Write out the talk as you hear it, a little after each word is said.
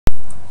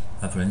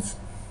Hi friends,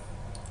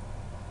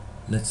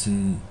 let's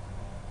see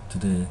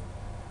today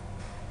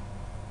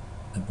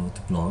about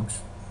the blogs.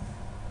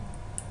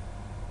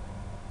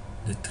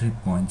 The 3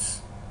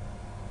 points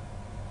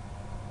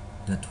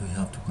that we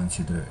have to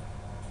consider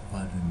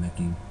while we're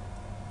making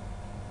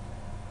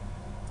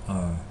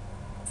or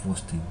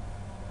posting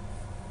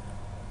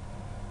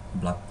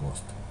blog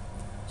post.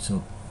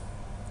 So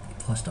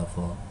first of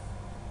all,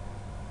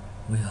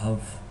 we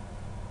have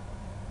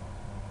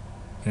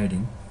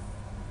heading,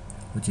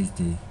 which is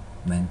the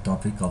main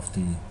topic of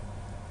the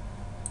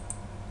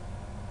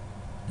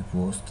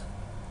post.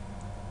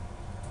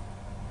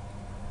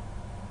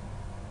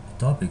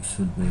 The topic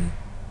should be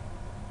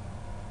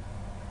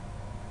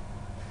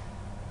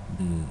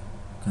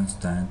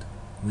constant,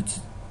 which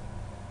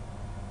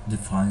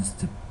defines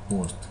the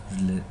post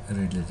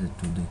related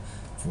to the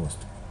post.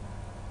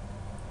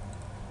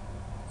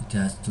 It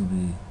has to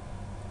be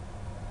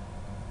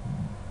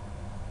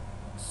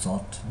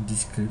short,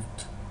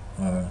 descriptive,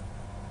 or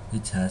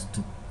it has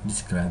to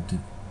describe the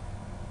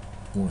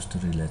post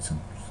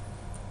relation.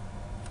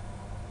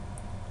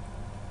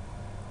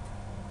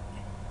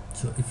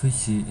 So if we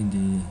see in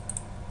the,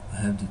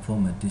 I have the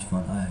format, this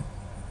one I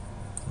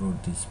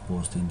wrote this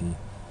post in the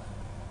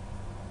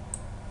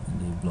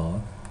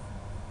blog.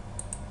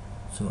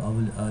 So I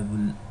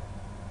will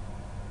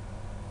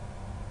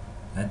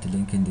add the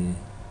link in the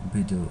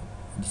video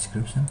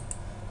description.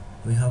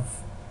 We have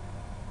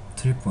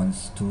 3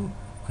 points to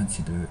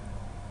consider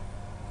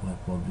while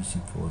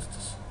publishing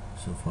posts.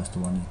 So first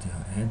one is the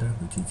header,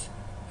 which is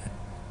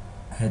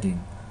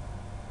heading.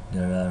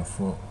 There are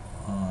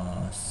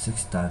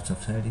 6 types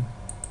of heading,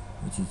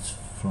 which is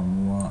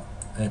from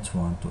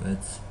H1 to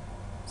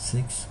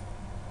H6.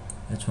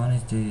 H1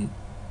 is the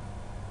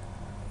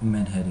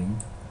main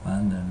heading,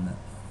 and then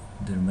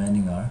the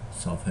remaining are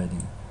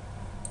subheading.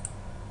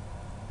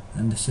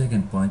 And the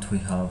second point, we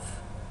have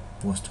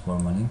post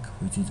permalink,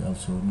 which is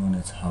also known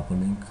as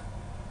hyperlink.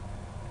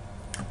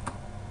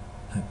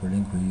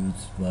 Hyperlink we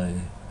use by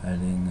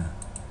adding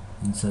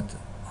insert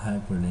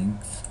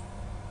hyperlinks.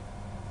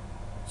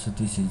 So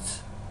this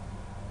is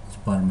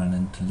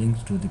permanent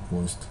link to the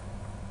post.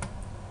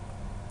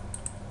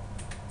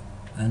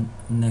 And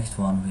next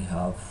one, we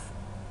have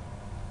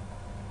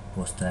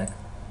post tag.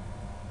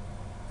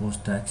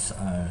 Post tags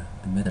are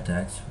the meta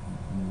tags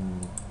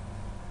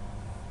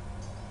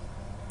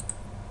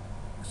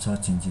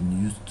search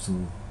engine used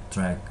to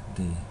track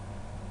the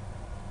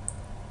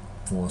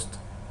post,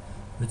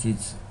 which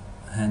is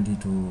handy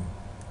to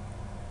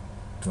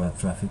drive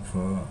traffic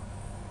for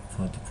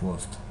the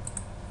post.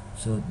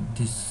 So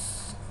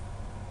this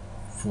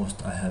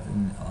post I have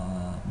in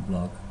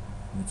blog,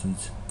 which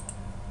is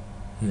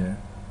here,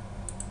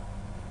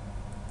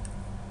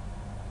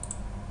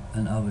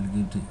 and I will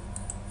give the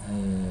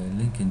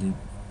link in the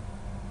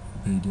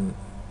video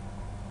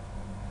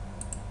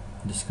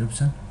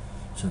description.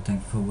 So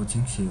thank you for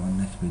watching. See you on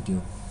next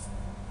video.